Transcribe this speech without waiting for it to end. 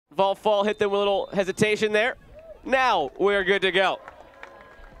Fall hit them with a little hesitation there. Now we're good to go.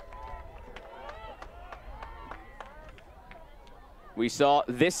 We saw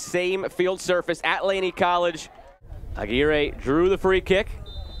this same field surface at Laney College. Aguirre drew the free kick.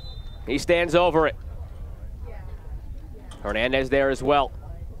 He stands over it. Hernandez there as well.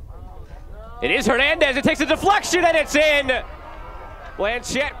 It is Hernandez. It takes a deflection and it's in.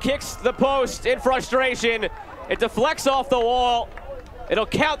 Blanchette kicks the post in frustration. It deflects off the wall. It'll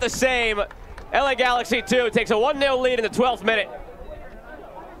count the same. LA Galaxy 2 takes a 1-0 lead in the 12th minute.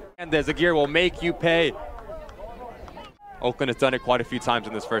 And Aguirre will make you pay. Oakland has done it quite a few times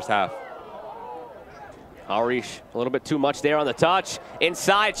in this first half. Harish, a little bit too much there on the touch.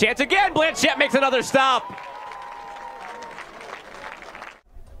 Inside, chance again. Blanchette makes another stop.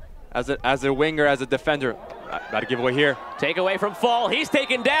 As a winger, as a defender, got to give away here. Take away from Fall. He's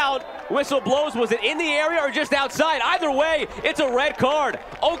taken down. Whistle blows. Was it in the area or just outside? Either way, it's a red card.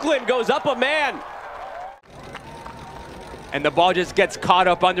 Oakland goes up a man. And the ball just gets caught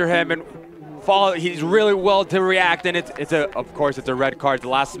up under him, and Fall, he's really well to react, and of course it's a red card. The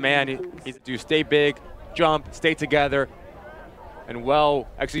last man, he's to stay big, jump, stay together, and well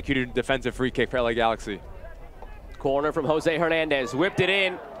executed defensive free kick for LA Galaxy. Corner from Jorge Hernández, whipped it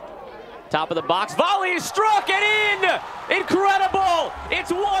in. Top of the box, volley struck and in! Incredible!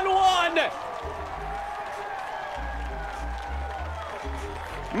 It's 1-1.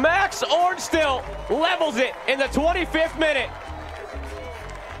 Max Ornstil levels it in the 25th minute.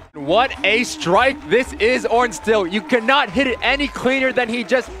 What a strike this is, Ornstil. You cannot hit it any cleaner than he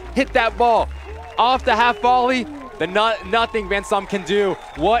just hit that ball. Off the half volley, nothing Van Sam can do.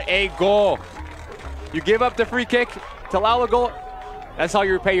 What a goal. You give up the free kick to allow a goal. That's how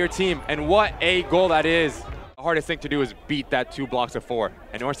you repay your team, and what a goal that is. The hardest thing to do is beat that 2 blocks of 4,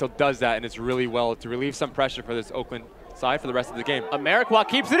 and Ornstil does that, and it's really well to relieve some pressure for this Oakland side for the rest of the game. Merritt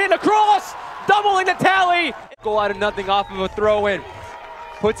keeps it in, across, doubling the tally. Goal out of nothing off of a throw-in.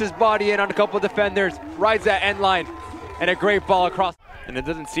 Puts his body in on a couple of defenders, rides that end line, and a great ball across. And it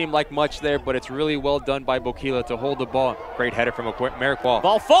doesn't seem like much there, but it's really well done by Bokila to hold the ball. Great header from Merritt.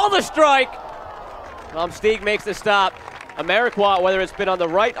 Ball fall the strike. Stieg makes the stop. Merritt, whether it's been on the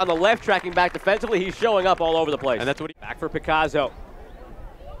right, on the left, tracking back defensively, he's showing up all over the place. And that's what back for Picasso.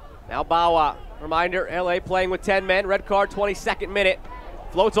 Now Bawa. Reminder, LA playing with 10 men. Red card, 22nd minute.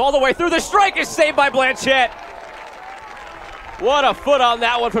 Floats all the way through. The strike is saved by Blanchette. What a foot on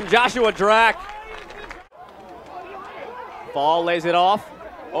that one from Joshua Drack. Fall lays it off.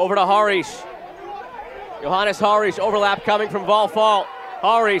 Over to Harish. Yohannes Harish, overlap coming from Fall.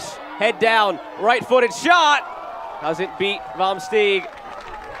 Harish, head down, right-footed shot. Doesn't beat Van Stieg.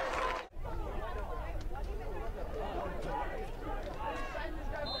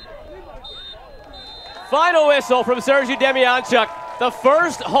 Final whistle from Sergei Demyanchuk. The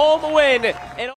first home win.